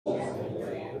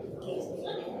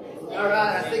All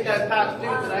right, I think I passed due.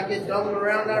 Did I get doubled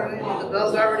around already? Did the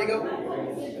bells already go?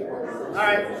 All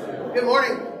right. Good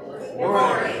morning. Good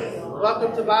morning.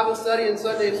 Welcome to Bible study and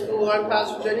Sunday school. I'm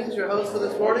Pastor Jennings, your host for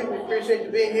this morning. We appreciate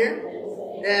you being here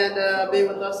and being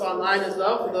with us online as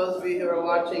well, for those of you who are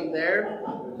watching there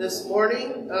this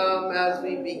morning. As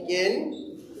we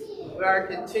begin, we are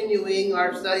continuing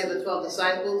our study of the 12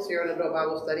 disciples here in Adult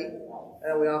Bible Study,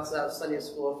 and we also have Sunday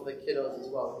school for the kiddos as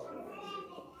well.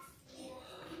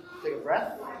 Take a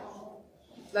breath.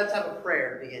 Let's have a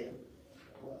prayer to begin.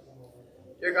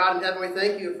 Dear God in heaven, we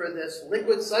thank you for this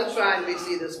liquid sunshine we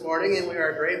see this morning, and we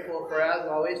are grateful for, as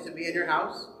always, to be in your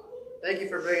house. Thank you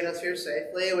for bringing us here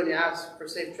safely. When you ask for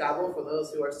safe travel for those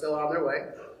who are still on their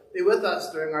way, be with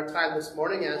us during our time this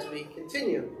morning as we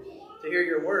continue to hear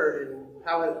your word and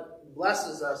how it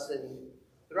blesses us and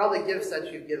through all the gifts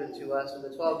that you've given to us and the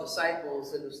 12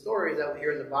 disciples and the stories that we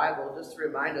hear in the Bible, just to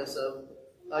remind us of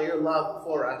your love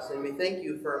for us. And we thank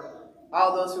you for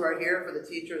all those who are here, for the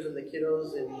teachers and the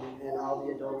kiddos and all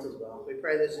the adults as well. We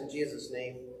pray this in Jesus'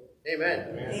 name. Amen.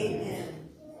 Amen.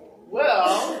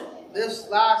 Well, this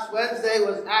last Wednesday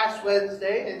was Ash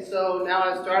Wednesday, and so now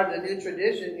I've started a new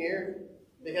tradition here.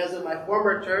 Because of my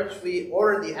former church, we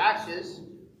ordered the ashes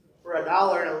for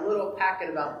 $1 in a little packet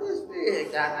about this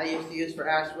big that I used to use for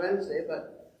Ash Wednesday.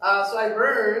 But so I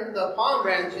burned the palm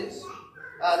branches.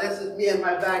 This is me in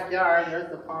my backyard.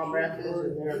 There's the palm branches,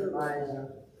 and there's my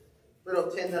little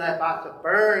tin that I bought to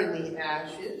burn the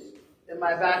ashes in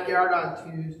my backyard on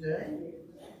Tuesday.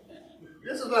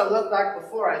 This is what it looked like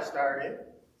before I started.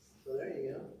 So there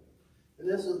you go. And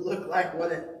this would look like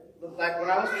what it looked like when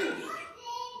I was finished.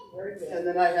 And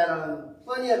then I had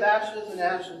plenty of ashes and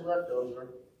ashes left over.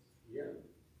 Yeah.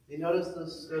 You notice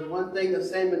there's one thing the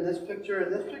same in this picture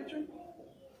and this picture?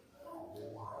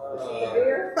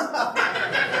 Beer?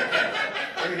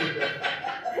 There you go.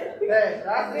 Hey,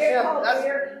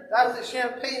 that's the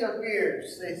champagne of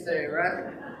beers, they say,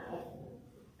 right?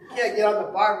 You can't get on the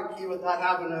barbecue without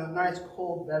having a nice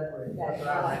cold beverage. That's what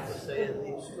I like to say at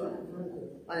least.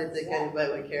 I didn't think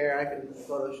anybody would care. I can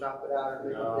Photoshop it out or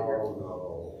make it bigger.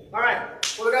 No. All right.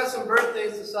 Well, we got some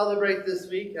birthdays to celebrate this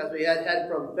week as we head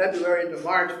from February into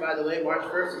March. By the way, March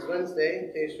 1st is Wednesday,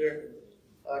 in case you're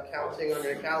counting on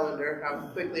your calendar how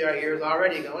quickly our year is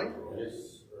already going. Yes.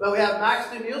 But we have Max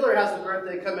Mueller has a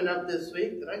birthday coming up this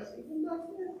week. Did I see him back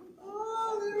there?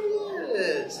 Oh, there he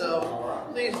is. So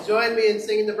please join me in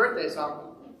singing the birthday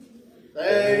song.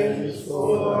 Thanks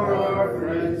for our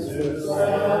friends to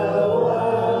celebrate.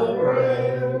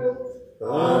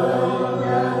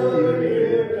 Another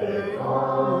year to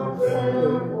contemplate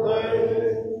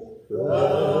the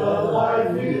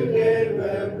life you gave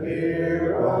them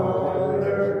here on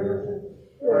earth.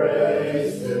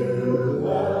 Praise to the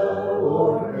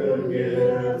Lord who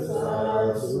gives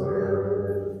us birth.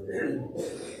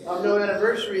 No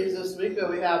anniversaries this week, but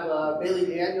we have Bailey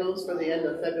Daniels for the end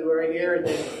of February here, and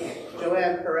then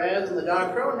Joanne Perez and the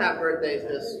Don Crone have birthdays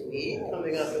this week,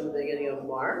 coming up in the beginning of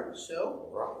March. So,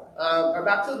 our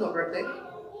baptismal birthday.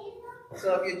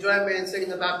 So, if you join me in singing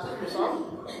the baptismal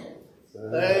song.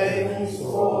 Thanks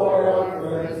for our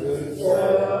friends to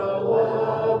celebrate.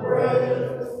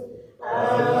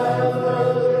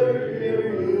 Another year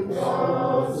you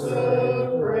consecrate.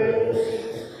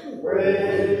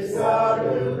 Praise God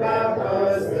who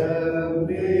baptized them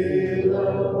below.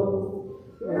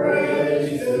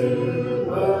 Praise to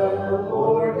the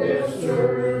Lord, His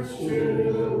church to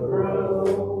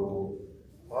grow.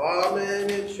 Amen,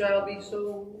 it shall be so.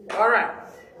 All right.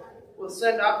 We'll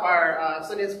send up our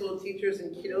Sunday school teachers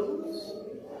and kiddos.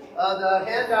 The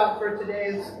handout for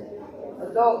today's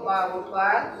adult Bible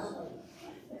class.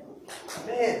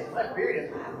 Man, my beard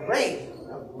is great.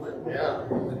 Yeah.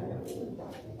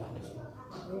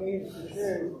 Need to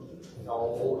shave. No.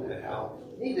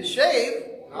 Need to shave?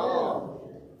 No.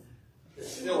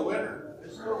 It's still winter.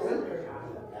 It's still winter.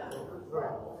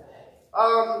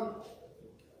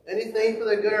 Anything for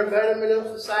the good or betterment of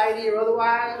society or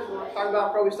otherwise? We want to talk about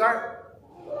before we start?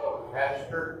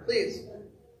 Pastor, please.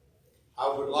 I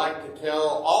would like to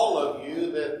tell all of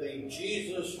you that the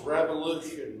Jesus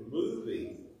Revolution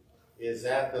movie is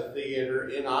at the theater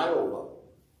in Iowa,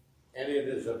 and it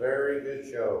is a very good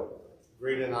show.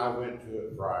 Green and I went to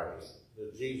it Friday,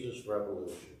 the Jesus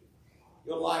Revolution.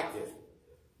 You'll like it.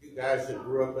 You guys that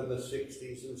grew up in the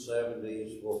 60s and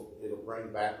 70s, it'll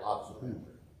bring back lots of memories.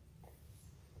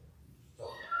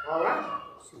 All right.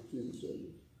 The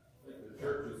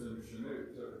churches in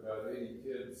Chinook took about 80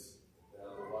 kids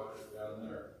down to watch it down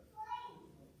there.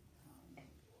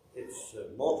 It's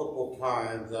multiple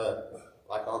times.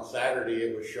 Like on Saturday,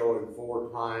 it was showing 4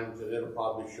 times, and it'll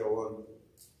probably show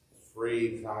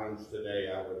 3 times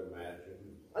today, I would imagine.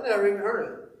 I never even heard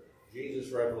of it.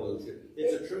 Jesus Revolution.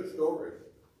 It's a true story.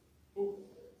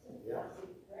 Yeah.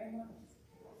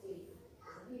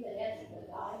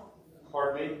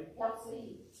 Pardon me?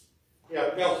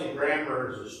 Yeah, Kelsey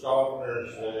Grammer is a stalker.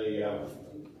 He's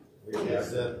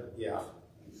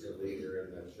the leader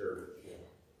in that church. Yeah.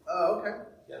 Oh, okay.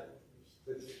 Yeah.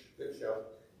 Good show.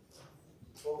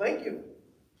 Well, thank you.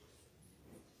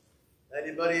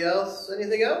 Anybody else?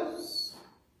 Anything else?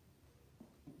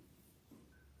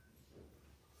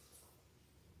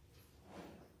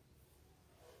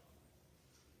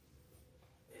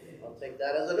 I'll take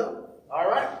that as a no. All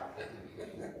right.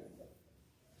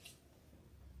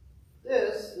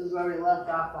 This is where we left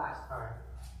off last time.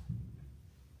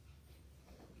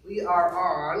 We are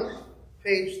on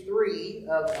page 3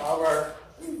 of our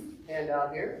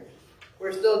handout here.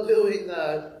 We're still doing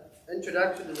the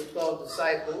introduction to the 12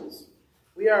 disciples.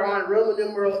 We are on Roman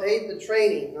numeral 8, the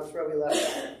training. That's where we left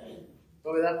off.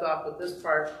 Where we left off with this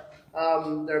part.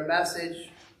 Their message,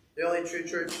 the only true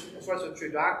church, source of true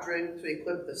doctrine, to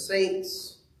equip the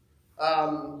saints,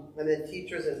 and then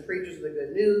teachers and preachers of the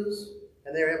good news.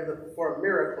 And they were able to perform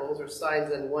miracles or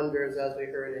signs and wonders, as we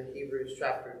heard in Hebrews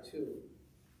chapter 2.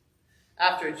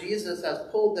 After Jesus has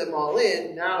pulled them all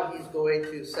in, now he's going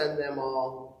to send them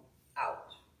all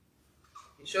out.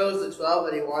 He chose the 12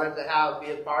 that he wanted to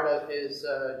be a part of his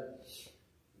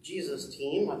Jesus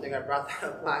team. I think I brought that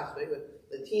up last week. But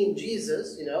the team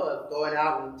Jesus, of going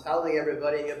out and telling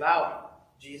everybody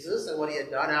about Jesus and what he had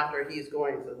done after he's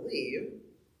going to leave.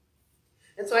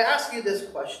 And so I ask you this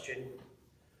question.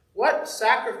 What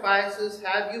sacrifices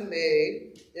have you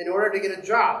made in order to get a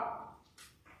job?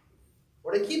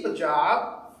 Or to keep a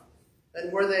job?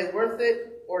 And were they worth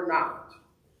it or not?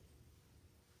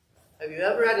 Have you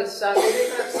ever had to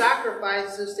make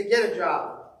sacrifices to get a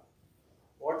job?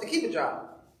 Or to keep a job?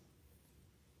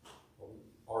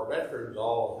 Our veterans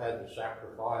all had to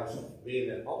sacrifice being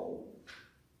at home.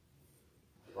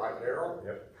 Right, Daryl?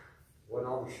 Yep. Went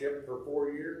on a ship for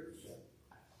 4 years.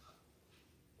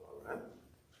 All right.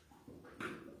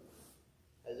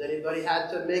 Has anybody had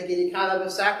to make any kind of a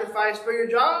sacrifice for your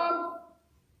job?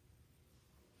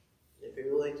 If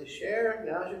you're willing to share,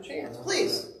 now's your chance.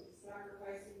 Please.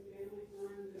 Sacrificing family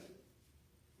time to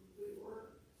complete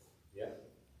work. Yeah.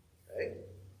 Okay.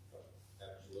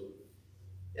 Absolutely.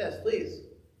 Yes, please.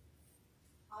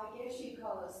 I guess you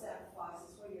call it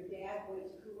sacrifices when your dad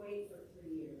went to Kuwait for 3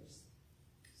 years.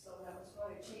 So that was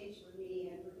quite a change for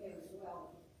me and for him as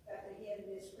well. That he had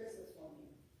missed Christmas for me.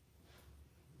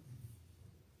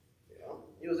 Yeah.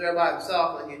 He was there by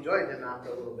himself and you joined him after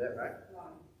a little bit, right?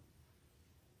 Right.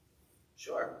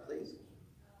 Sure, please.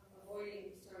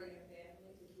 Avoiding starting a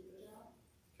family to keep a job.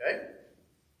 Okay.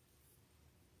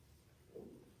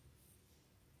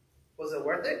 Was it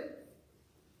worth it?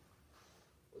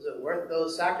 Was it worth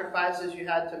those sacrifices you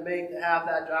had to make to have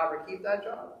that job or keep that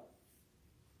job?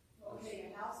 Well,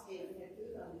 paying a house gave and had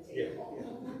food on the table.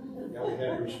 Yeah, we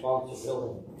had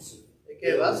responsibilities. It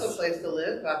gave us a place to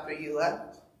live after you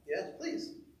left. Yes,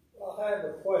 please. Well, I have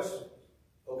a question.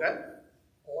 Okay.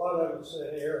 A lot of us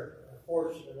in here are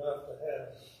fortunate enough to have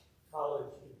a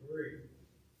college degree.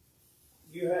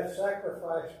 You have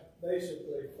sacrificed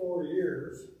basically 4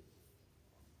 years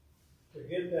to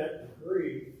get that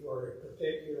degree for a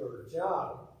particular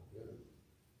job.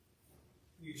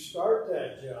 You start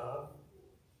that job,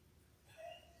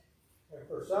 and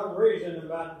for some reason,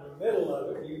 about in the middle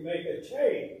of it, you make a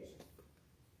change.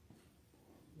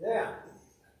 Now,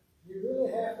 you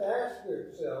really have to ask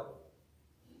yourself,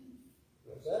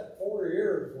 was that 4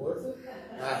 years worth it?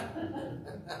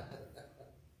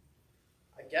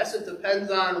 I guess it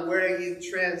depends on where you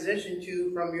transitioned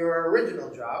to from your original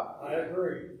job. I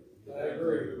agree.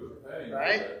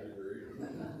 Right?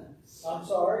 I'm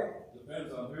sorry?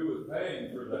 Depends on who was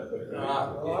paying for that degree.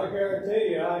 Well, I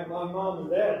guarantee you, my mom and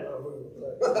dad know who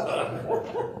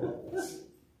was paying.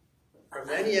 For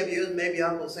many of you, maybe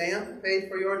Uncle Sam paid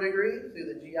for your degree through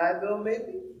the GI Bill,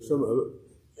 maybe? Some of it.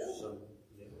 Yeah.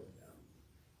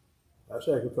 I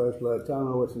sacrificed a lot of time.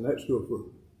 I went to night school for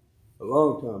a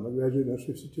long time. I graduated in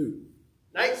 1962.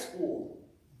 Night school.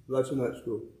 Lots of night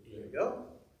school. There you go.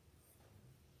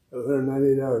 I was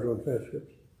 198 hours on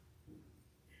transcripts.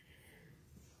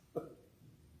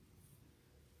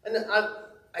 And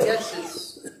I guess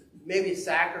it's maybe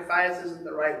sacrifice isn't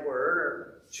the right word,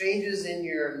 or changes in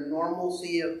your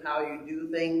normalcy of how you do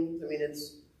things. I mean,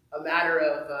 it's a matter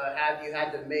of have you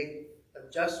had to make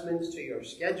adjustments to your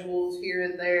schedules here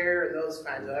and there, and those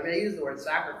kinds of. I mean, I use the word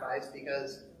sacrifice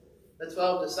because the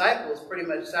 12 disciples pretty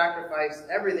much sacrificed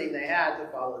everything they had to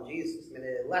follow Jesus. I mean,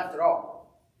 they left it all.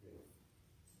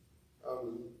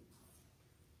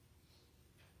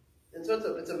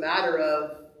 so it's a matter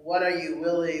of what are you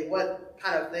willing, what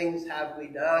kind of things have we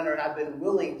done or have been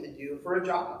willing to do for a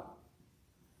job.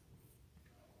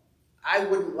 I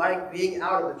wouldn't like being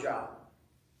out of a job.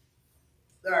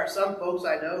 There are some folks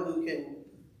I know who can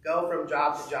go from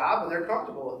job to job and they're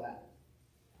comfortable with that.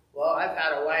 Well, I've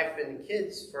had a wife and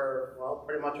kids for, well,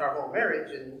 pretty much our whole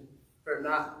marriage, and for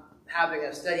not having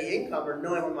a steady income or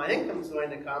knowing when my income is going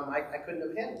to come, I couldn't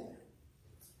have handled that.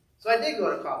 So I did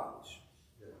go to college.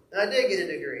 And I did get a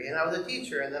degree, and I was a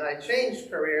teacher, and then I changed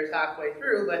careers halfway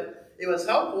through, but it was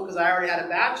helpful because I already had a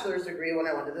bachelor's degree when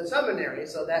I went to the seminary,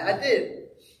 so that I did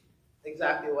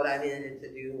exactly what I needed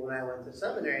to do when I went to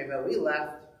seminary. But we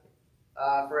left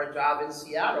for a job in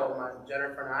Seattle.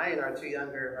 Jennifer and I and our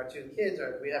two kids,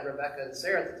 we had Rebecca and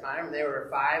Sarah at the time, and they were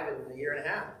 5 and a year and a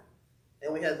half.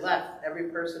 And we had left every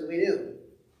person we knew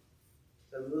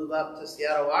to move up to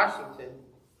Seattle, Washington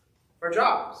for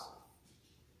jobs.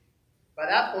 By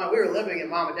that point, we were living in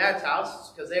Mom and Dad's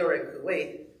house because they were in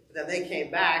Kuwait. But then they came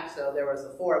back, so there was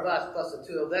the 4 of us plus the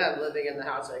 2 of them living in the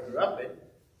house I grew up in.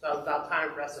 So it was about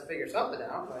time for us to figure something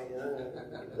out. Like,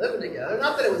 living together.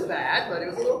 Not that it was bad, but it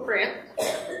was a little cramped.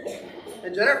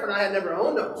 And Jennifer and I had never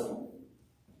owned a home.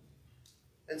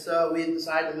 And so we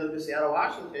decided to move to Seattle,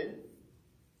 Washington,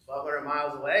 1,200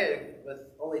 miles away, with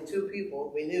only 2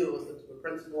 people we knew. It was the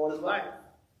principal and his wife.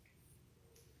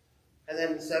 And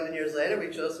then 7 years later, we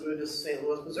chose to move to St.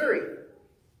 Louis, Missouri,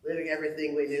 leaving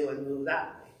everything we knew and moved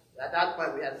that way. At that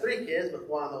point, we had 3 kids, with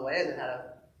 1 on the way, and then had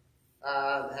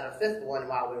a 5th one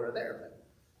while we were there.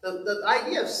 But the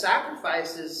idea of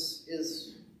sacrifice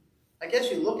is, I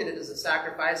guess you look at it as a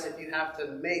sacrifice if you have to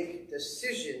make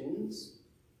decisions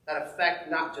that affect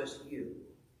not just you.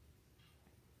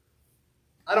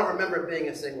 I don't remember being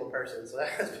a single person, so that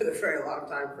has been a very long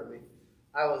time for me.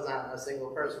 I was not a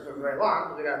single person for very long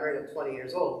because we got married at 20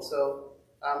 years old. So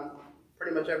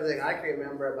pretty much everything I can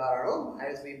remember about our own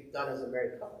lives we've done as a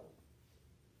married couple.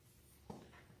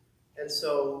 And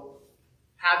so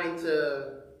having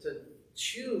to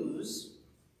choose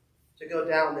to go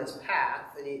down this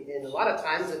path, and a lot of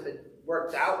times if it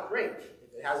worked out, great.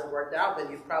 If it hasn't worked out, then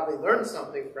you've probably learned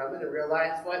something from it and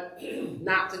realized what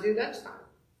not to do next time.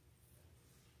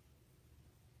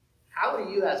 How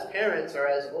do you as parents or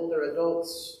as older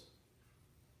adults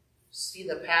see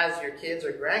the paths your kids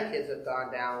or grandkids have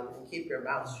gone down and keep your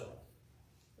mouth shut?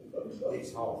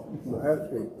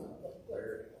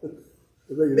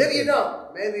 Maybe you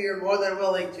don't. Maybe you're more than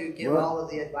willing to give all of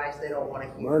the advice they don't want to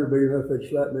hear. Mine would be enough they'd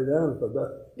slap me down if I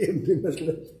got given too much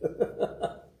less.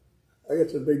 I got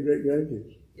some big great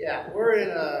grandkids. Yeah, we're in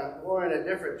a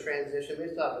different transition. We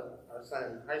still have our son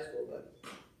in high school, but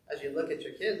as you look at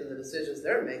your kids and the decisions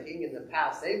they're making and the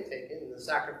paths they've taken and the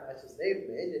sacrifices they've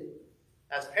made, and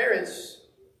as parents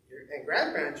and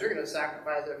grandparents, you're going to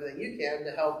sacrifice everything you can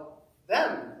to help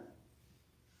them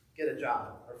get a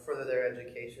job or further their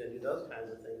education and do those kinds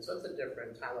of things. So it's a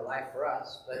different time of life for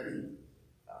us, but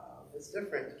it's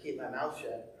different to keep my mouth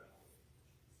shut.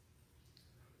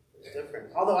 It's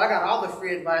different. Although I got all the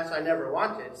free advice I never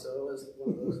wanted, so it was one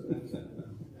of those things.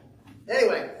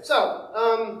 Anyway,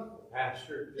 so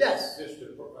Pastor, yes. Just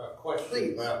a question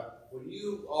Please. about when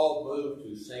you all moved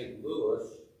to St. Louis,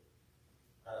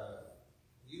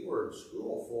 you were in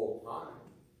school full time.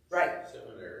 Right.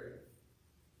 Seminary.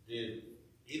 Did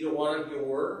either one of you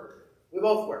work? We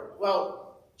both worked.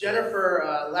 Well,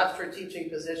 Jennifer left her teaching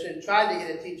position, tried to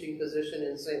get a teaching position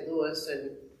in St. Louis,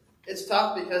 and it's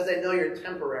tough because they know you're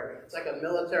temporary. It's like a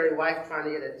military wife trying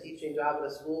to get a teaching job at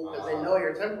a school because they know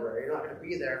you're temporary. You're not going to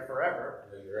be there forever.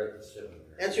 You're at the seminary.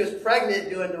 And she was pregnant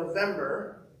due in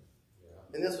November,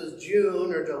 and this was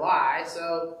June or July,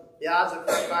 so the odds of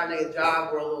her finding a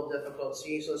job were a little difficult. So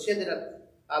she ended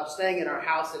up staying in our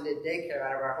house and did daycare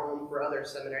out of our home for other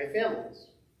seminary families.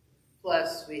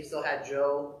 Plus, we still had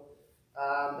Joe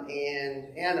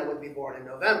and Anna would be born in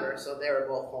November, so they were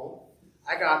both home.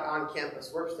 I got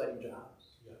on-campus work-study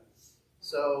jobs. Yeah.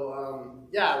 So,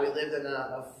 we lived in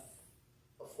a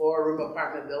 4-room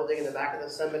apartment building in the back of the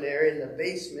seminary. In the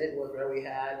basement was where we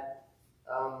had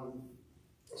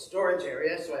a storage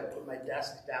area, so I put my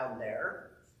desk down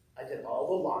there. I did all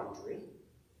the laundry.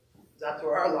 That's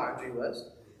where our laundry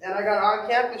was. And I got an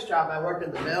on-campus job. I worked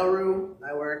in the mailroom.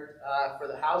 I worked for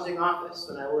the housing office,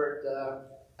 and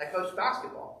I coached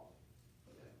basketball.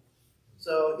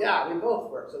 So, we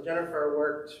both worked. So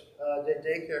Jennifer did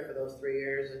daycare for those 3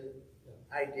 years, and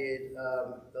I did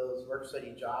those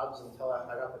work-study jobs until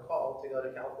I got the call to go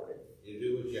to California. You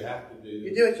do what you have to do.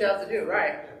 You do what you have to do,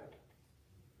 right.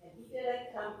 And he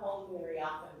didn't come home very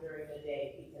often during the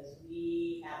day because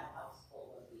we have a house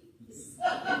full of bees.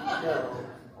 No.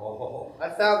 Oh. I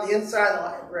found the inside of the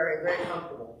library very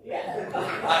comfortable. Yeah.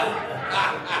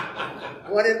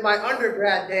 When in my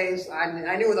undergrad days, I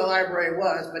knew where the library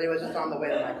was, but it was just on the way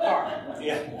to my car.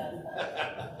 Yeah.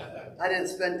 I didn't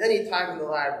spend any time in the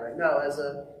library. No, as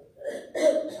a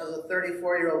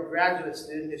 34-year-old graduate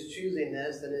student who's choosing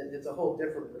this, then it's a whole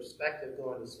different perspective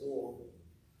going to school.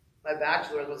 My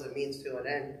bachelor's was a means to an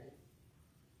end.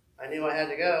 I knew I had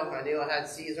to go. I knew I had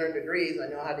C's earned degrees. I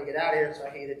knew I had to get out of here, so I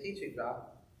hated a teaching job.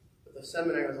 But the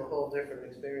seminary was a whole different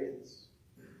experience.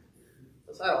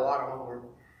 So I had a lot of homework.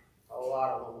 A lot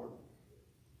of homework.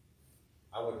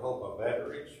 I would hope a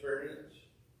better experience.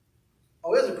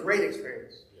 Oh, it was a great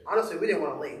experience. Honestly, we didn't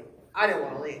want to leave. I didn't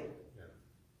want to leave. Yeah.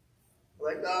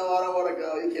 Like, no, I don't want to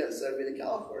go. You can't send me to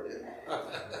California.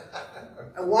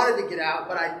 I wanted to get out,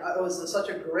 but it was such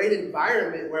a great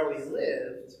environment where we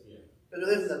lived. Yeah. Because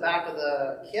we lived in the back of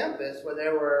the campus where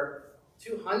there were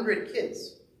 200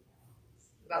 kids.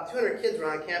 About 200 kids were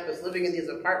on campus living in these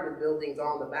apartment buildings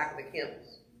all in the back of the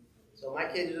campus. So my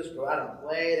kids would just go out and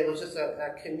play. It was just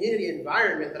a community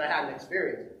environment that I hadn't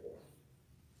experienced before.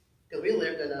 Because we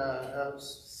lived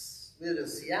in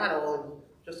Seattle, and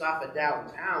just off of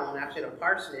downtown, actually in a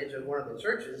parsonage of one of the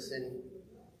churches, and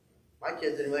my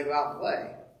kids didn't really go out and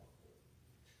play.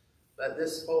 But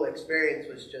this whole experience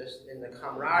was just in the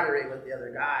camaraderie with the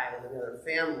other guys and the other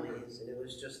families, and it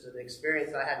was just an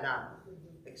experience I had not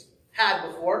had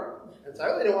before, and so I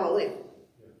really didn't want to leave.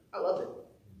 I loved it.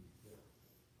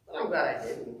 But I'm glad I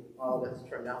did, and all of it's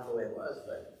turned out the way it was,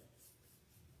 but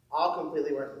all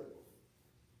completely worth it.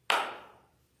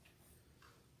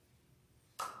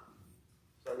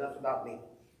 So enough about me.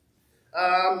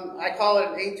 I call it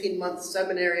an 18-month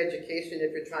seminary education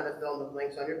if you're trying to fill in the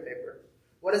blanks on your paper.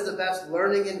 What is the best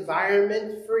learning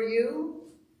environment for you?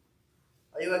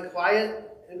 Are you a quiet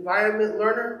environment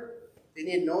learner? Do you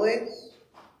need noise?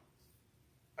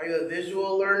 Are you a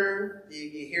visual learner? Do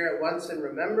you hear it once and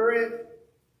remember it?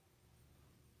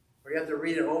 Or you have to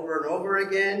read it over and over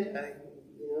again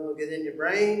to get in your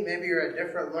brain? Maybe you're a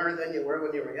different learner than you were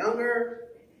when you were younger.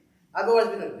 I've always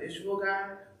been a visual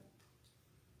guy.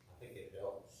 I think it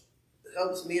helps. It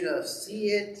helps me to see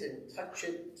it and touch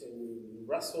it and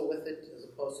wrestle with it as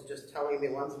opposed to just telling me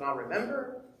once and I'll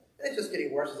remember. And it's just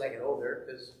getting worse as I get older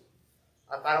because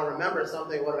if I don't remember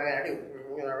something, what am I going to do?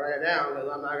 I'm going to write it down because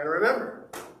I'm not going to remember.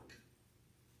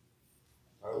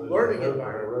 I was Learning I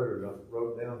environment.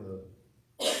 wrote down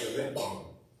the event on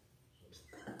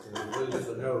it. Lose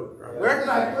the note. Right? Where did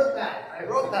I put that? I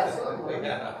wrote that somewhere.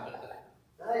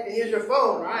 Now you can use your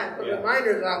phone, right? Put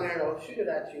reminders on there and it'll shoot it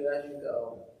at you as you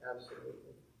go.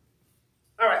 Absolutely.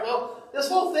 All right, well, this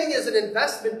whole thing is an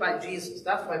investment by Jesus.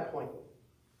 That's my point.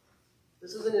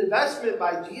 This is an investment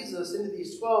by Jesus into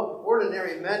these 12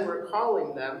 ordinary men, we're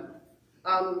calling them.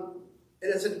 And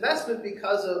it's an investment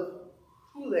because of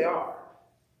who they are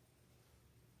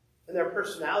and their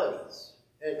personalities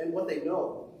and what they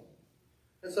know.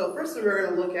 And so first thing we're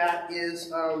going to look at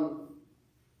is,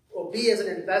 will be as an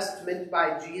investment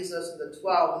by Jesus, the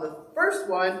 12. And the first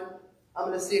one, I'm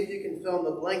going to see if you can fill in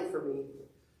the blank for me.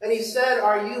 And he said,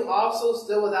 are you also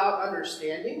still without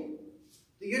understanding?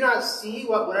 Do you not see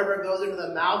whatever goes into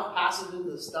the mouth passes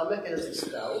into the stomach and is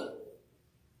expelled?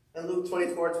 And Luke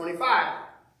 24:25.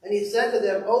 And he said to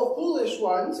them, O foolish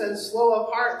ones, and slow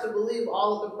of heart to believe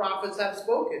all that the prophets have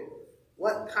spoken.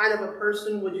 What kind of a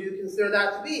person would you consider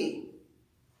that to be?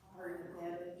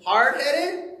 Hard-headed.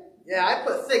 Hard-headed? Yeah, I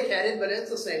put thick-headed, but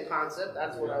it's the same concept.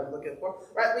 That's what I'm looking for.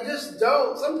 Right?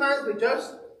 Sometimes we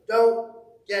just don't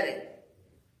get it.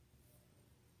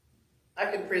 I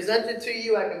can present it to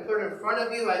you. I can put it in front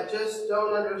of you. I just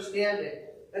don't understand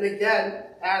it. And again,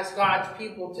 as God's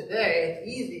people today, it's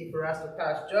easy for us to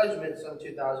pass judgment some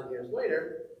 2,000 years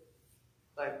later.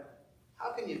 Like,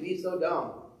 how can you be so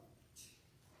dumb?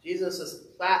 Jesus is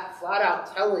flat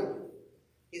out telling you.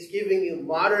 He's giving you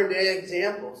modern day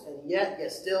examples, and yet you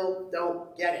still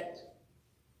don't get it.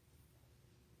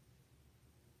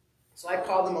 So I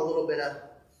call them a little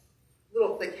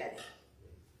thick-headed.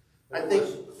 I think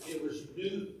it was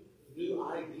new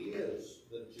ideas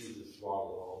that Jesus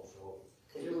brought along. So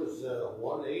it was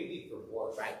 180 from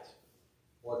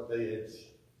what they had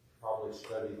probably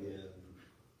studied in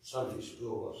Sunday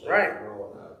school as they were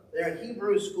growing up. They're in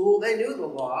Hebrew school. They knew the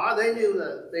law. They knew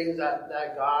the things that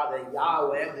God, that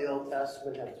Yahweh of the Old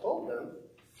Testament had told them.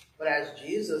 But as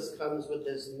Jesus comes with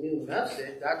this new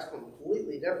message, that's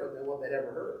completely different than what they'd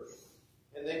ever heard.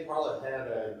 And they probably had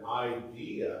an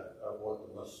idea of what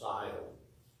the Messiah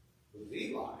would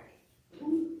be like.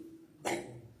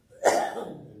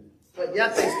 But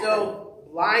yet they still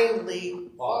blindly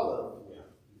followed.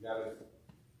 Yeah.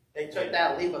 They took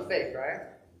that leap of faith, right?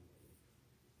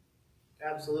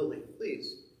 Absolutely.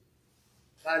 Please.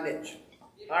 Got an itch.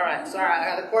 All right, sorry,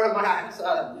 I got the corner of my eye.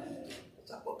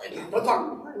 Don't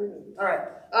talk. All right.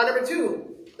 Number 2,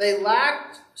 they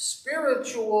lacked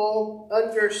spiritual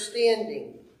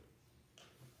understanding.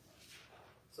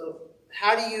 So,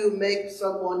 how do you make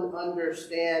someone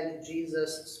understand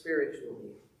Jesus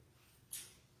spiritually?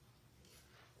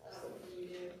 That's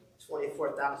the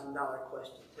 $24,000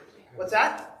 question. What's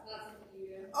that? Not something you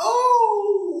do.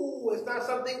 Oh, it's not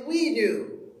something we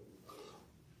do.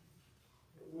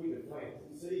 We can plant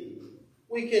the seed.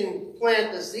 We can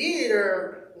plant the seed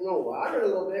or water it a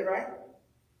little bit, right?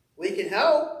 We can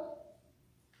help,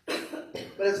 but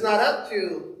it's not up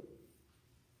to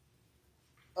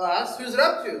us. Who's it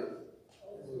up to?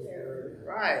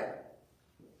 Right.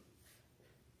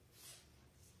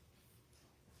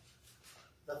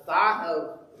 The thought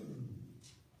of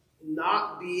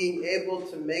not being able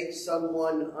to make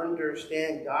someone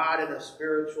understand God in a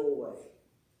spiritual way.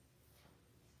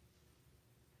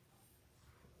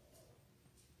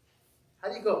 How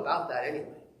do you go about that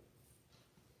anyway?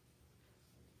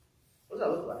 What does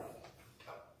that look like?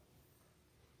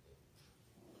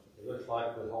 It looks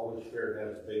like the Holy Spirit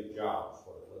has a big job, is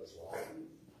what it looks like.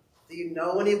 Do you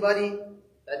know anybody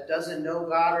that doesn't know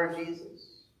God or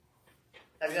Jesus?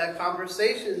 Have you had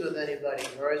conversations with anybody?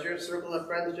 Or is your circle of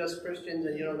friends just Christians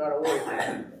and you don't got to worry about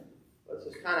it? This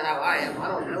is kind of how I am. I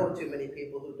don't know too many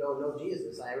people who don't know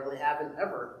Jesus. I really haven't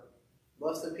ever.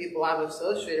 Most of the people I've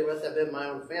associated with have been my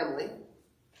own family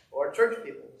or church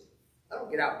people. I don't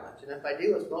get out much. And if I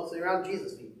do, it's mostly around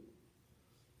Jesus people.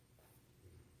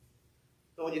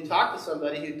 So when you talk to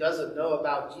somebody who doesn't know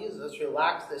about Jesus, who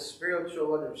lacks this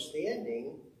spiritual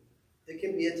understanding, it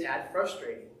can be a tad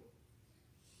frustrating.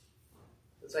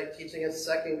 It's like teaching a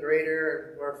second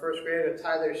grader or a first grader to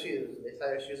tie their shoes. They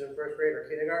tie their shoes in first grade or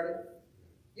kindergarten.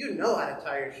 You know how to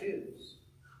tie your shoes.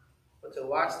 But to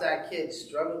watch that kid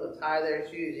struggle to tie their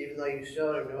shoes, even though you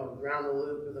showed them, around the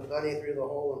loop with the bunny through the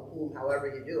hole and boom, however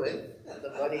you do it, the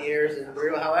bunny ears and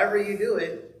through, however you do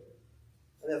it,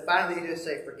 and then finally you just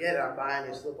say, forget it, I'm buying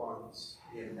you slip-ons.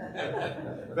 And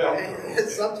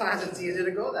sometimes it's easier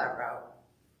to go that route.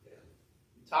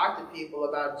 You talk to people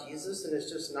about Jesus and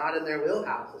it's just not in their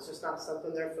wheelhouse. It's just not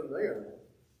something they're familiar with.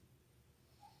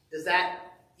 Is that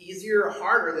easier or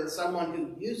harder than someone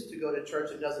who used to go to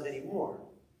church and doesn't anymore?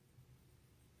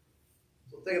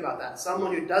 So think about that.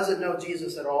 Someone who doesn't know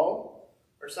Jesus at all,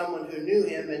 or someone who knew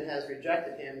him and has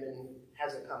rejected him and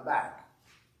hasn't come back?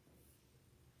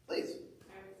 Please.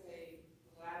 I would say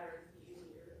the latter is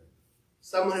easier.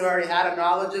 Someone who already had a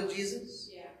knowledge of Jesus?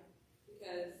 Yeah,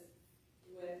 because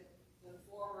with the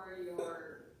former,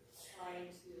 you're trying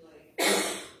to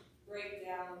break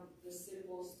down the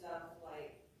simple stuff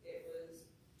like it was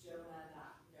Jonah,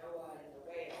 not Noah, and the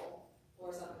whale,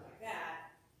 or something like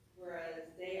that. Whereas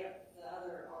the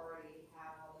other already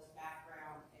have all this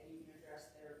background, and you can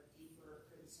address their deeper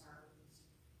concerns.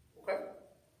 Okay.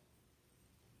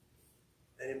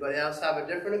 Anybody else have a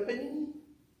different opinion?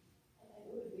 And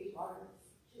it would be hard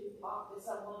to talk to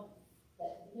someone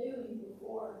that knew you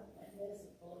before and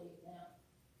doesn't believe now.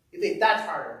 You think that's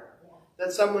harder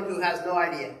than someone who has no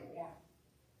idea? Yeah.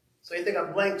 So you think a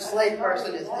blank slate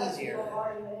person is easier? People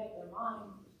already made up their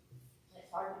mind. It's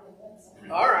hard to convince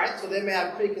them. All right, so they may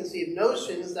have preconceived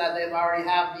notions that they've already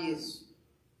have these.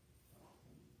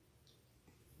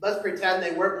 Let's pretend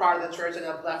they were part of the church and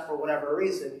have left for whatever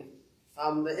reason.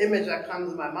 The image that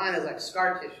comes to my mind is like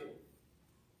scar tissue.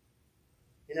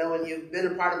 You know, when you've been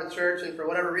a part of a church and for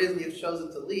whatever reason you've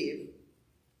chosen to leave,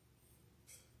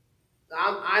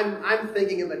 I'm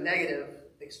thinking of a negative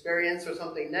experience or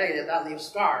something negative that leaves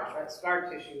scars, right?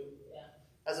 Scar tissue,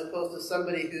 as opposed to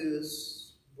somebody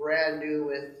who's brand new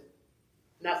with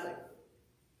nothing.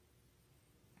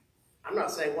 I'm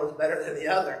not saying one's better than the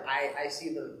other. I see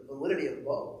the validity of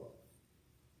both.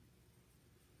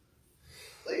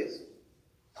 Please.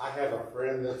 I have a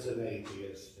friend that's an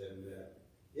atheist, and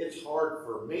it's hard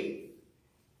for me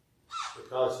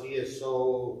because he is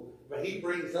so, but he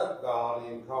brings up God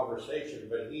in conversation,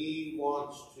 but he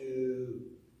wants to,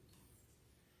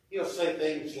 he'll say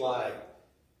things like,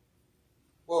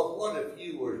 well, what if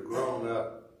you were grown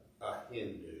up a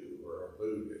Hindu or a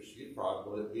Buddhist? You'd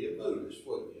probably be a Buddhist,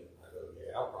 wouldn't you? I go,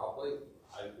 yeah, probably.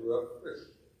 I grew up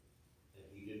Christian, and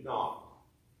he did not.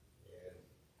 And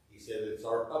he said it's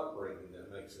our upbringing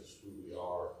that makes us who we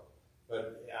are.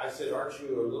 But I said, aren't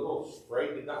you a little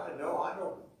afraid to die? No, I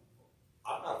don't.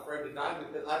 I'm not afraid to die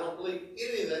because I don't believe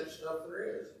any of that stuff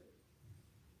there is.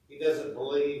 He doesn't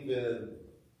believe in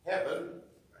heaven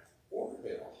or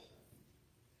hell.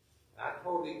 I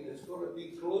told him it's going to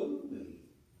be gloomy.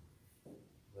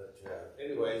 But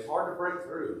anyway, it's hard to break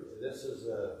through. This is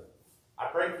I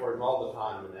pray for him all the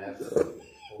time and ask the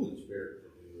Holy Spirit to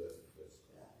do it.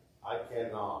 I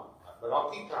cannot, but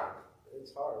I'll keep trying.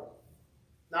 It's hard.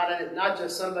 Not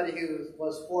just somebody who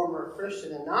was former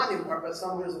Christian and not anymore, but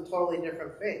someone who's a totally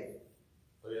different faith.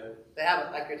 Oh, yeah? They have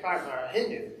it, like you're talking about, a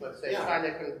Hindu. Let's say, trying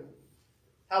to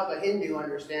help a Hindu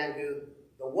understand who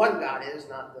the one God is,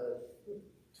 not the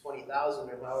 20,000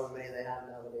 or however many they have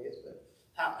nowadays. But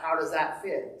how does that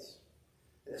fit?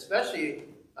 And especially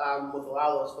with a lot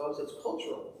of those folks, it's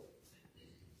cultural.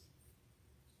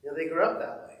 You know, they grew up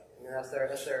that way. I mean,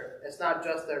 it's not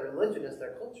just their religion, it's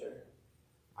their culture.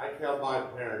 I tell my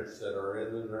parents that are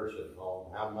in the nursing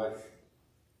home how much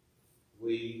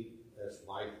we, as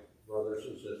my brothers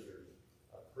and sisters,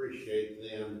 appreciate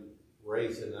them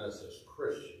raising us as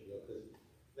Christians. Because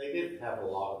they didn't have a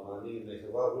lot of money, and they said,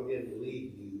 well, we didn't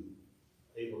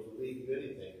able to leave you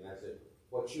anything. And I said,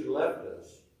 what you left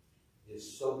us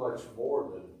is so much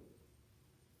more than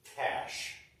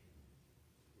cash.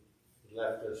 You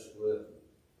left us with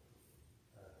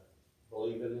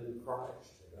believing in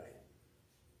Christ. Right?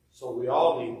 So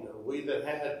we that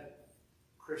had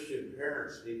Christian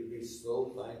parents need to be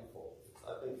so thankful.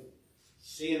 I think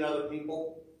seeing other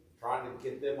people, trying to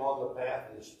get them on the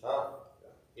path is tough.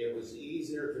 It was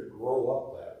easier to grow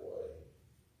up that way,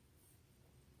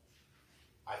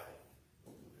 I think.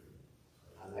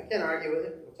 I can't argue with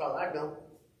it. That's all I know.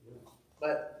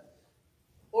 But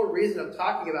the whole reason of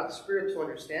talking about spiritual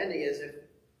understanding is if,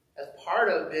 as part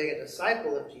of being a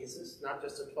disciple of Jesus, not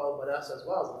just the 12, but us as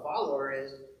well as a follower,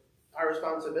 is our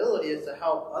responsibility is to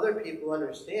help other people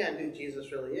understand who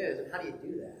Jesus really is. And how do you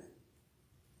do that?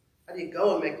 How do you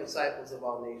go and make disciples of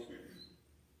all nations?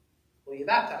 Well, you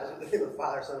baptize in the name of the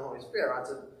Father, Son, and Holy Spirit.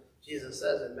 That's what Jesus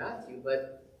says in Matthew.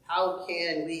 But how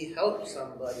can we help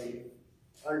somebody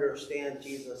understand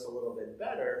Jesus a little bit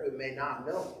better who may not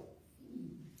know him?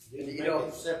 You make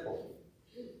it simple.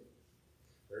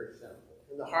 Very simple.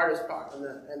 And the hardest part, and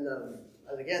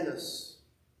again,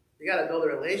 you got to build a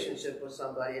relationship with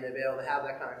somebody to be able to have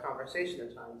that kind of conversation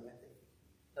at times, I think.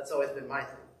 That's always been my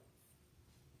thing.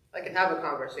 I can have a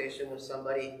conversation with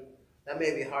somebody that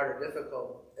may be hard or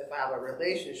difficult if I have a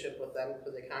relationship with them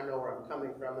because they kind of know where I'm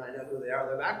coming from and I know who they are,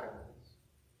 their background is.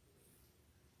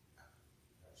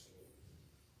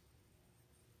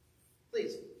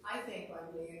 Please. I think by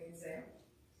being an example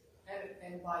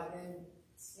and by then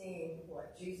seeing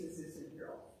what Jesus is in your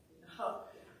life.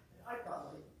 I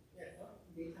probably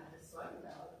be kind of slight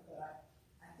about it, but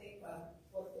I think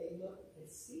what they look and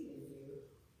see in you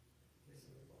is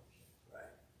a reflection.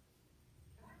 Right.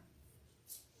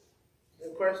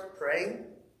 And of course, praying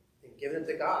and giving it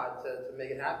to God to make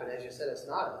it happen. As you said, it's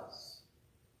not us.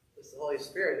 It's the Holy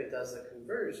Spirit who does the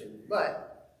conversion.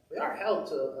 But we are held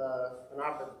to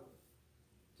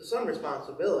to some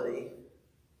responsibility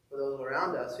for those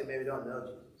around us who maybe don't know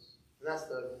Jesus. And that's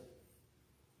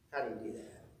how do you do that?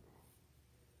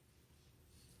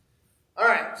 All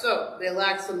right, so they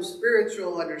lack some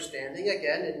spiritual understanding.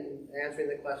 Again, in answering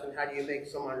the question, how do you make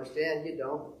someone understand? You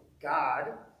don't.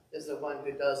 God is the one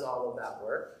who does all of that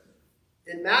work.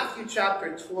 In Matthew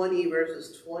chapter 20,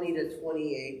 verses 20 to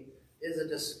 28, is a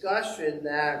discussion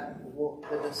that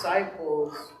the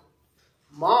disciples'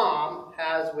 mom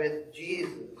has with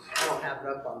Jesus. I don't have it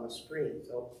up on the screen,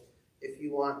 so if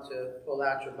you want to pull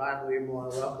out your Bible, you're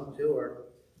more than welcome to, or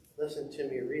listen to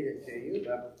me read it to you.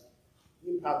 But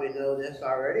you probably know this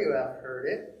already, or have heard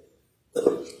it.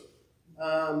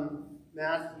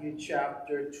 Matthew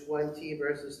chapter 20,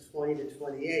 verses 20 to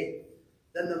 28.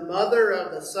 Then the mother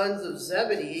of the sons of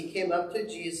Zebedee came up to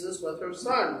Jesus with her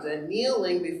sons, and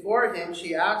kneeling before him,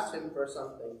 she asked him for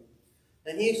something.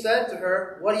 And he said to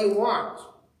her, "What do you want?"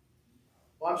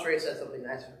 Well, I'm sure he said something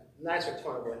nicer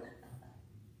tone of voice.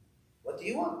 "What do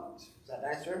you want?" Is that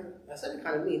nicer? I said it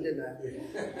kind of mean, didn't I?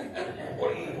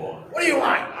 What do you want? What do you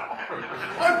want?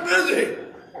 I'm busy.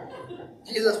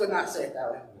 Jesus would not say it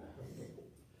that way.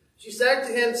 She said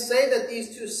to him, "Say that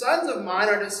these two sons of mine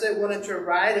are to sit one at your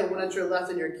right and one at your left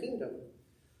in your kingdom."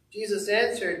 Jesus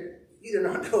answered, "You do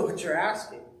not know what you're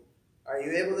asking. Are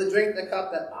you able to drink the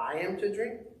cup that I am to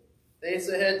drink?" They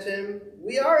said to him,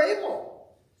 "We are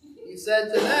able." He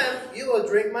said to them, "You will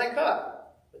drink my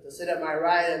cup. But to sit at my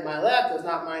right and my left is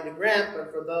not mine to grant,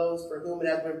 but for those for whom it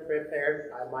has been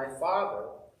prepared by my Father."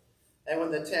 And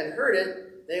when the 10 heard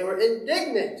it, they were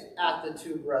indignant at the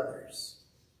two brothers.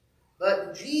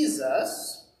 But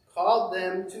Jesus called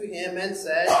them to him and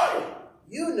said,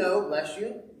 "You know, bless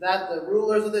you, that the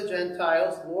rulers of the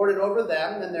Gentiles lord it over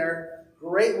them, and their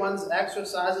great ones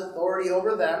exercise authority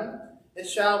over them. It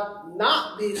shall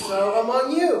not be so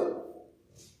among you.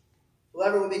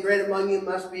 Whoever would be great among you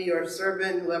must be your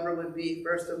servant. Whoever would be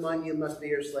first among you must be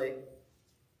your slave.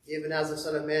 Even as the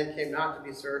Son of Man came not to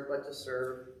be served, but to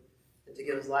serve, and to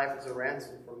give his life as a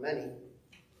ransom for many.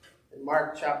 In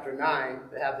Mark chapter 9,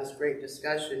 they have this great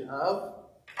discussion of,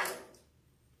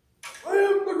 I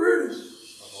am the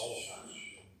greatest of all time.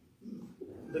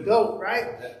 The GOAT,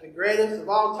 right? The greatest of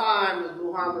all time is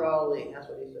Muhammad Ali. That's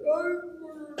what he said.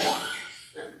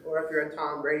 Or if you're a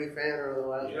Tom Brady fan or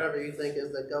whatever you think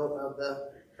is the GOAT of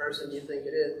the person you think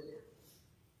it is.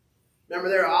 Remember,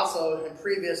 there are also, in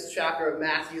previous chapter of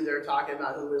Matthew, they're talking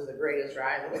about who was the greatest,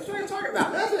 right? What are you talking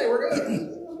about? Nothing, we're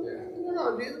good. We're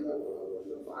on, Jesus.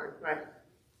 We're fine, right?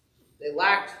 They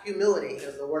lacked humility,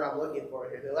 is the word I'm looking for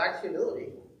here. They lacked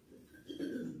humility.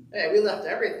 Hey, we left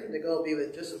everything to go be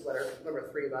with, just as letter number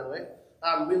 3, by the way.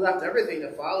 We left everything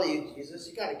to follow you, Jesus.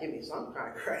 You got to give me some kind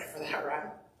of credit for that,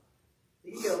 right?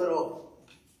 You get a little,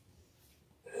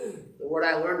 the word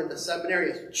I learned in the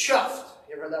seminary is chuffed.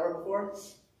 You ever heard that word before?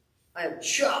 I am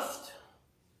chuffed.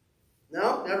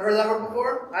 No? Never heard that word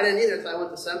before? I didn't either until I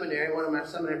went to seminary. One of my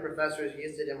seminary professors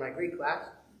used it in my Greek class.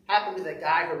 Happened to be the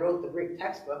guy who wrote the Greek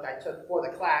textbook I took for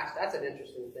the class. That's an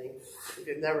interesting thing. If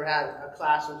you've never had a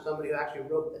class from somebody who actually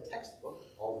wrote the textbook.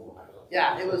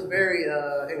 Yeah, it was very,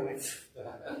 anyway.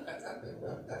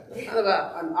 Kind of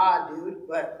an odd dude,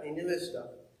 but he knew his stuff.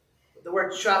 But the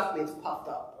word chuffed means puffed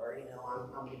up, or,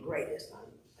 I'm the greatest.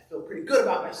 I feel pretty good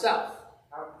about myself.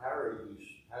 How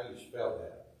do you spell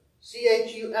that?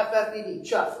 C-H-U-F-F-E-D,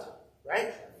 chuffed,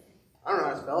 right? I don't know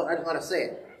how to spell it. I just want to say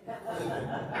it.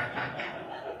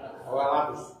 Well, I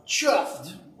was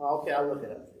chuffed. Okay, I'll look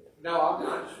it up. No, I'm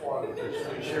not. Just wanted to be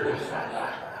sure.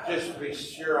 Just to be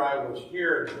sure I was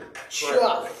here.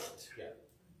 Chuffed. Yeah.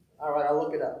 All right, I'll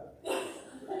look it up.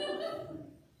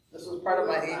 This was part of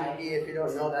my ADD. If you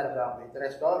don't know that about me, did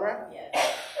I spell it right? Yes.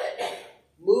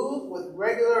 Move with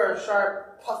regular or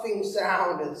sharp puffing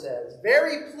sound, it says.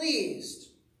 Very pleased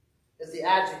is the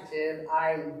adjective.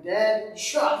 I'm dead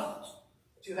chuffed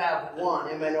to have won.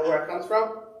 Anybody know where it comes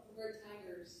from? We're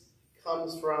tigers.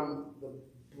 Comes from the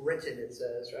Britain, it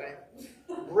says, right?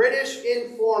 British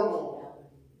informal.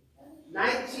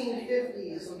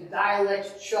 1950s, some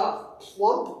dialect chuff.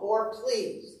 Plump or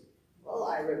pleased. Well,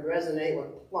 I would resonate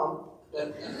with plump,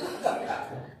 but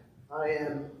I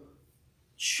am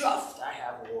chuffed I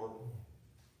have won.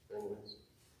 Anyways.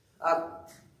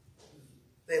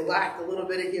 They lacked a little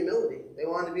bit of humility. They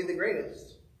wanted to be the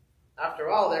greatest. After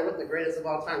all, they're with the greatest of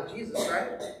all time, Jesus,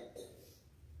 right?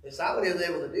 They saw what he was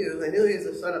able to do. They knew he was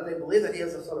the son of, they believed that he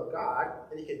was the son of God,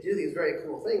 and he could do these very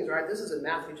cool things, right? This is in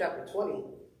Matthew chapter 20.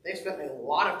 They spent a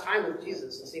lot of time with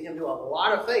Jesus and seen him do a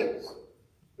lot of things.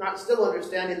 Not still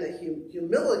understanding the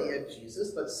humility of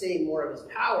Jesus, but seeing more of his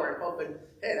power and hoping,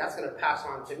 hey, that's going to pass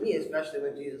on to me, especially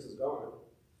when Jesus is gone.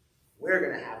 We're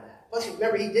going to have that. Plus,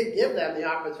 remember, he did give them the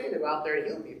opportunity to go out there and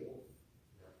heal people.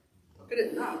 How could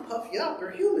it not puff you up?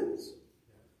 They're humans.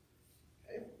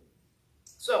 Okay?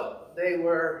 So, they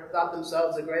thought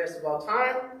themselves the greatest of all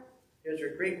time. Here's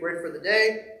your Greek word for the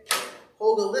day.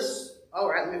 All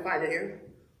right, let me find it here.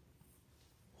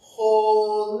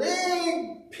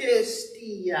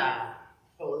 Holigpistia.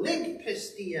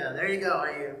 Holigpistia. There you go.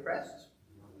 Are you impressed?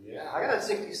 Yeah. I got a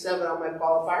 67 on my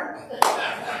qualifier.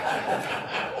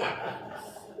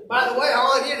 By the way, I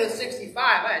only needed a 65. I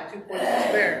had 2 points to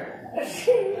spare.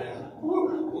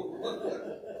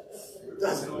 It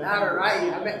doesn't matter,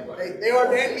 right? I mean, they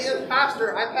ordained me as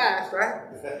pastor. I passed, right?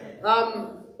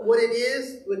 What it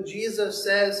is when Jesus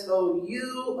says, "Oh,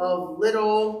 you of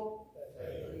little,"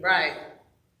 right?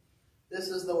 This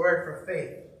is the word for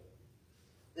faith.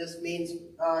 This means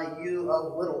you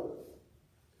of little.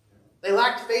 They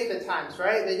lacked faith at times,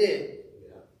 right? They did.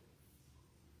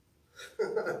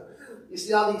 Yeah. You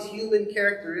see all these human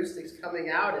characteristics coming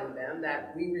out in them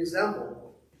that we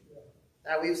resemble.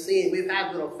 That we've seen. We've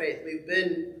had little faith. We've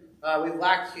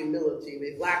lacked humility.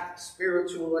 We've lacked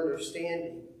spiritual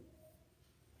understanding.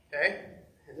 Okay?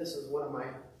 And this is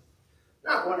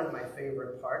not one of my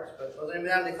favorite parts, but does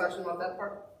anybody have any questions about that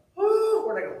part? Oh,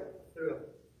 where'd I go? There we go.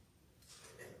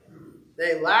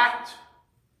 They lacked.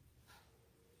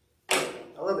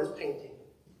 I love this painting.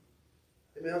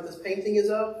 Do you know what this painting is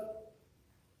of?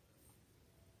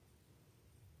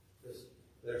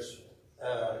 There's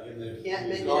in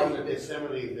the Garden of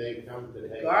Gethsemane, they come to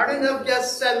take. Garden of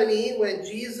Gethsemane, when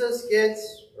Jesus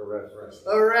gets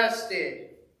arrested.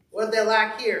 What did they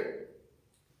lack here?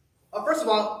 Well, first of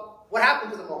all, what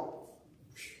happened to them all?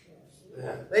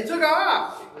 They took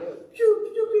off.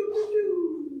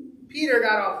 Peter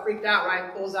got all freaked out,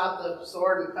 right? Pulls out the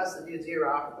sword and cuts the dude's ear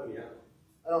off.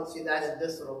 I don't see that in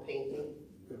this little painting.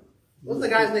 What's the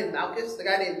guy's name? Malchus? The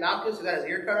guy named Malchus who got his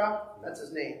ear cut off? That's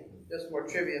his name. Just more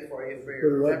trivia for you. Put it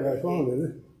right back on,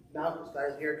 didn't Malchus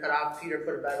got his ear cut off, Peter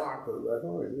put it back on. Put it back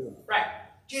on, yeah. Right.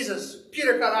 Jesus,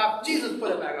 Peter cut off, Jesus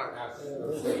put it back on.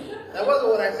 That wasn't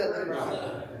what I said to him.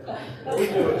 We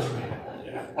do it.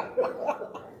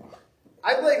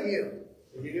 I blame you.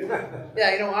 You do that?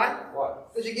 Yeah, you know why?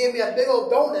 What? Because you gave me a big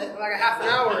old donut like a half an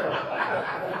hour ago.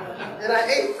 And I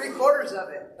ate 3/4 of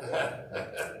it.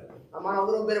 I'm on a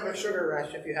little bit of a sugar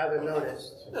rush if you haven't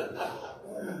noticed.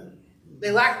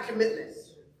 They lack commitment.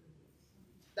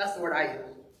 That's the word I use.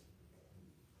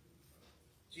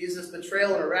 Jesus'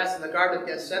 betrayal and arrest in the Garden of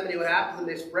Gethsemane, what happens when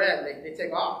they spread? They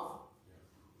take off.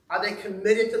 Are they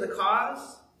committed to the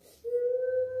cause?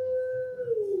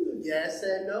 Yes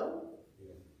and no.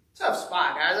 Tough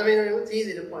spot, guys. I mean, it's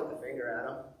easy to point the finger at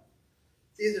them.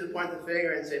 It's easy to point the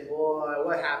finger and say, boy,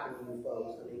 what happened to you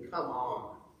folks? I mean, come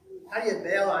on. How do you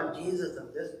bail on Jesus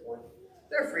at this point?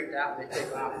 They're freaked out when they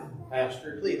take off.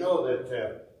 Pastor, please know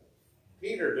that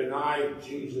Peter denied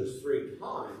Jesus 3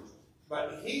 times,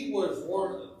 but he was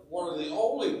one of the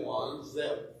only ones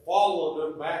that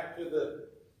followed him back to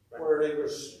where they were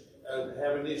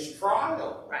having his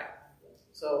trial. Right.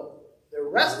 So the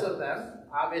rest of them,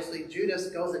 obviously Judas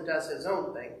goes and does his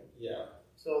own thing. Yeah.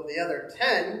 So the other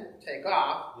 10 take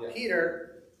off. Yeah.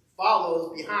 Peter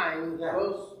follows behind. Yeah.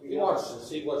 He wants to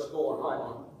see what's going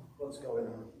on. What's going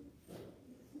on.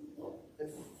 And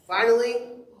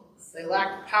finally, they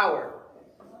lack power.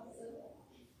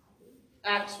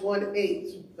 Acts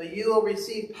 1:8. But you will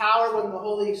receive power when the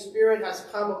Holy Spirit has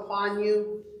come upon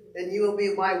you, and you will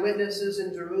be my witnesses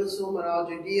in Jerusalem and all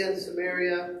Judea and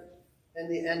Samaria and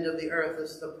the end of the earth.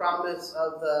 This is the promise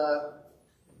of the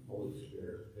Holy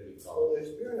Spirit. Holy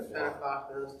Spirit of Pentecost.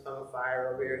 There's a tongue of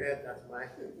fire over your head. That's my.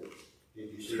 Did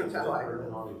you see his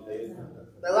on his head?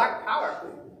 They lack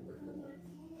power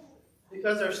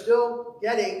because they're still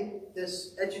getting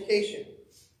this education.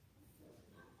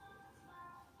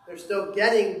 They're still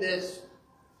getting this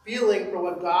feeling for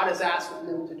what God is asking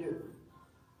them to do.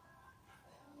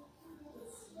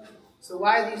 So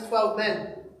why these 12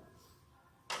 men?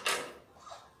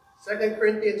 2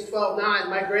 Corinthians 12:9,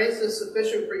 my grace is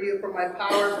sufficient for you, for my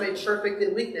power is made perfect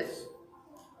in weakness.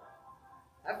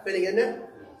 That's fitting, isn't it?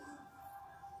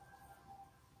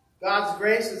 God's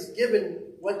grace is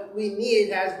given. What we need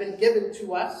has been given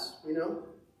to us. You know,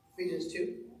 Ephesians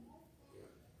 2.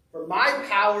 For my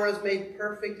power is made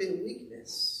perfect in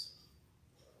weakness.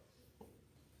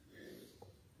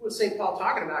 What is St. Paul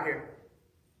talking about here?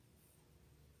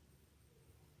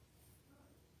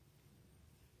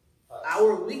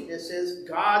 Our weakness is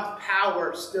God's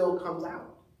power still comes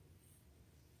out.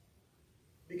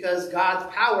 Because God's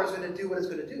power is going to do what it's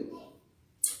going to do.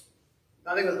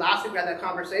 I think it was last week we had that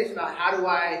conversation about how do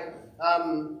I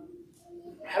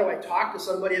talk to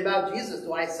somebody about Jesus?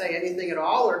 Do I say anything at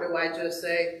all, or do I just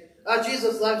say, oh,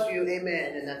 Jesus loves you,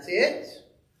 amen, and that's it?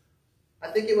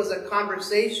 I think it was a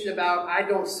conversation about I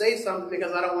don't say something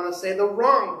because I don't want to say the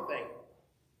wrong thing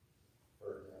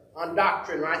on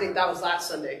doctrine, right? I think that was last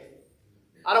Sunday.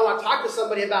 I don't want to talk to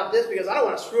somebody about this because I don't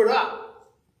want to screw it up.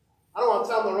 I don't want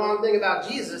to tell them the wrong thing about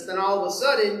Jesus, then all of a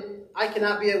sudden I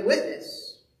cannot be a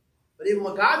witness. But even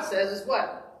what God says is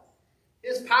what?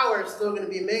 His power is still going to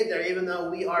be made there, even though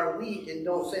we are weak and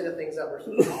don't say the things that we're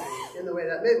supposed to in the way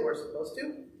that maybe we're supposed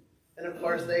to. And of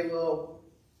course, they will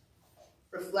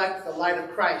reflect the light of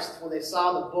Christ. When they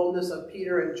saw the boldness of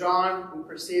Peter and John and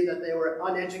perceived that they were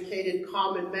uneducated,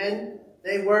 common men,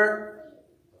 they were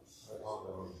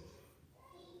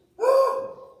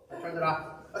I turned it off.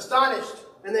 Astonished.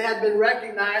 And they had been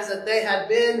recognized that they had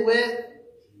been with.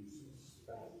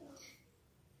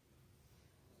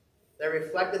 They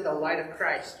reflected the light of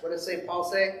Christ. What does St. Paul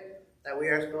say? That we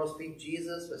are supposed to be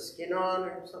Jesus with skin on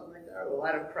or something like that. The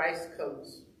light of Christ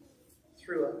comes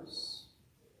through us.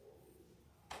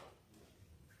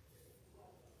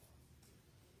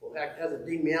 Well, heck, it hasn't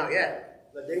dinged me out yet.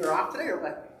 Is that dinger off today or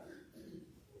what?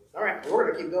 All right, well,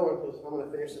 we're going to keep going because I'm going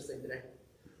to finish this thing today.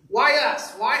 Why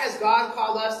us? Why has God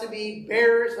called us to be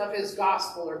bearers of his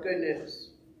gospel or good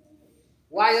news?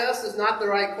 Why us is not the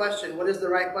right question. What is the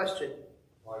right question?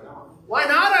 Why not? Why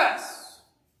not us?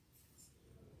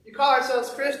 You call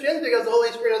ourselves Christians because the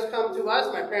Holy Spirit has come to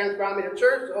us. My parents brought me to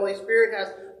church. The Holy Spirit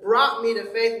has brought me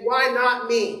to faith. Why not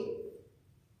me?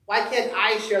 Why can't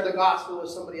I share the gospel with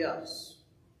somebody else?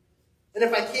 And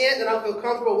if I can't, then I don't feel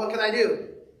comfortable. What can I do?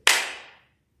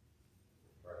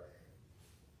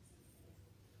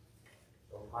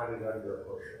 Hide it under a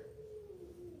bushel.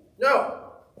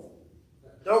 No.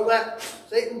 Don't let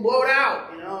Satan blow it out,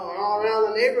 all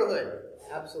around the neighborhood.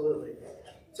 Absolutely.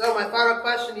 So my final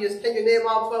question is, can you name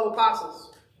all 12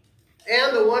 apostles?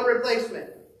 And the one replacement?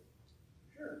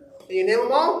 Sure. Can you name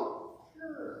them all?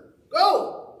 Sure.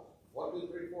 Go. 1, 2,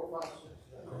 3, 4, 4, 5, 6.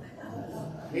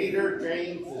 Peter,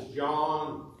 James,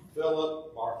 John,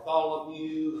 Philip,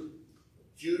 Bartholomew,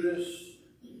 Judas,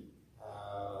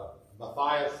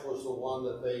 Matthias was the one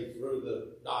that they threw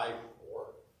the dice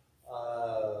for.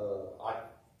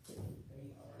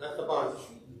 That's a bunch.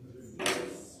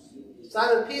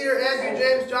 Simon Peter, Andrew,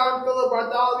 James, John, Philip,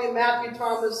 Bartholomew, Matthew,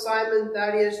 Thomas, Simon,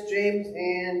 Thaddeus, James,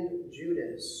 and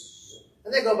Judas.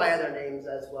 And they go by other names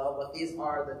as well, but these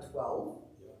are the 12.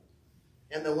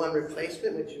 And the one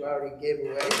replacement, which you already gave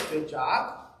away, good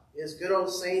job, is good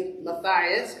old Saint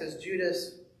Matthias, because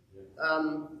Judas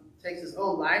takes his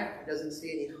own life. He doesn't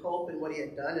see any hope in what he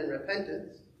had done in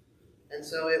repentance. And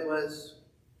so it was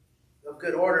of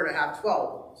good order to have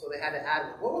 12. So they had to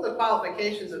add. What were the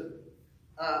qualifications of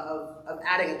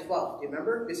adding a 12th? Do you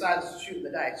remember? Besides shooting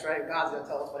the dice, right? God's going to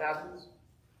tell us what happens.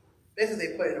 Basically,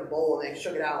 they put it in a bowl and they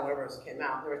shook it out, and whatever came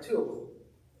out. There were 2 of them.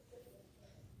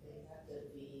 They have to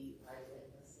be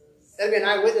eyewitnesses. They had to be an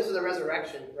eyewitness of the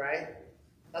resurrection, right?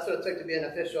 That's what it took to be an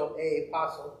official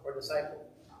apostle or disciple.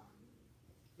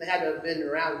 They had to have been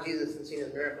around Jesus and seen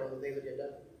his miracles and things that he had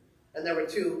done. And there were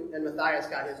 2, and Matthias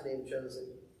got his name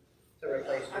chosen to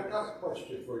replace Judas. I've got a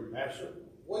question for you, Master.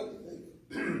 What do you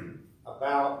think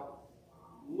about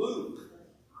Luke?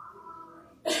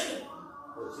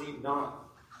 Was he not?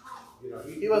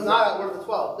 He was not one of the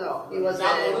 12. No, he was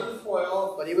not one of the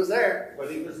 12, but he was there.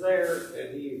 But he was there,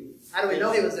 and he. How do we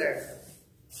know he was there?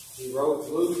 He wrote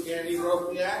Luke and he wrote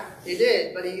the Acts. He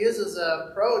did, but he uses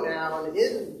a pronoun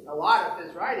in a lot of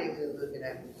his writings in Luke and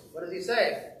Acts. What does he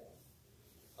say?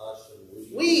 Us and we.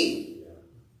 We. Yeah.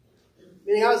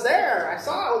 Meaning I was there. I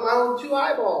saw it with my own 2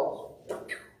 eyeballs.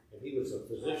 And he was a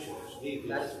physician.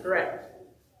 That is correct.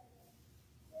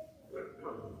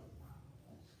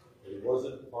 He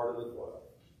wasn't part of the 12.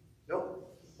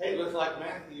 Nope. Hey, looks like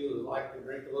Matthew would like to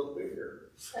drink a little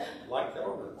beer. Like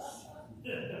donuts.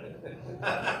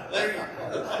 There you go.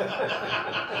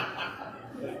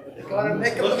 They want to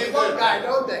make him look plump guy,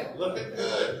 don't they? Looking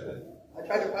good. I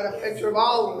tried to find a picture of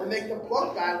all of them and make the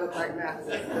plump guy look like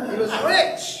Matthew. He was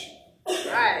rich.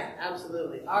 Right,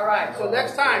 absolutely. All right, so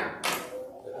next time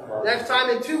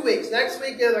in 2 weeks. Next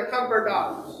week is our comfort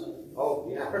dogs. Oh,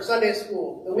 yeah. For Sunday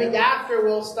school. The week after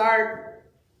we'll start,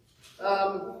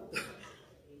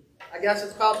 I guess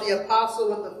it's called the Apostle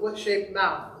with the Foot-Shaped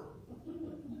Mouth.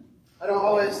 I don't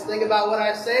always think about what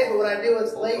I say, but what I do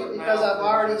is late because I've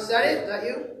already said it. Is that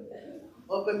you?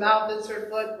 Open mouth, insert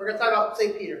foot. We're going to talk about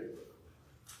St. Peter.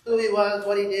 Who he was,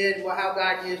 what he did, how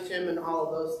God used him, and all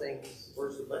of those things.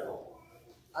 Where's the bell?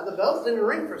 The bells didn't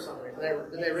ring for some reason.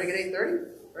 Did they ring at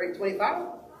 8:30 or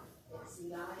 8:25?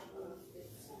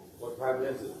 What time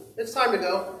is it? It's time to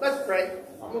go. Let's pray.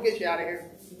 We'll get you out of here.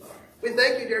 We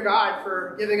thank you, dear God,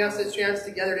 for giving us this chance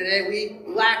together today. We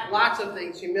lack lots of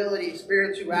things: humility,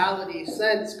 spirituality,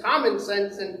 sense, common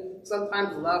sense, and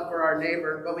sometimes love for our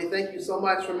neighbor. But we thank you so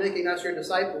much for making us your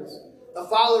disciples, a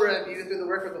follower of you through the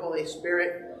work of the Holy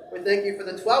Spirit. We thank you for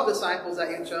the 12 disciples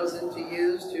that you've chosen to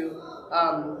use to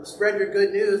spread your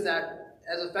good news that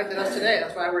has affected us today.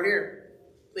 That's why we're here.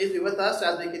 Please be with us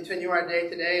as we continue our day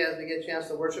today, as we get a chance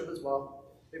to worship as well.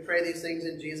 We pray these things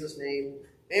in Jesus' name.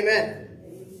 Amen.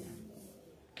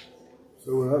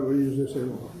 So we're not going to use this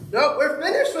anymore? Nope, we're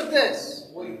finished with this.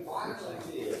 We finally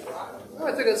did, right? Oh,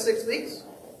 it took us 6 weeks.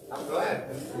 I'm glad.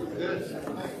 Good.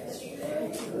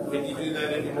 Can you do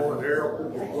that anymore,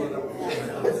 Daryl?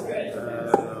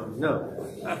 No.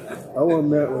 I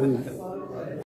wasn't that way.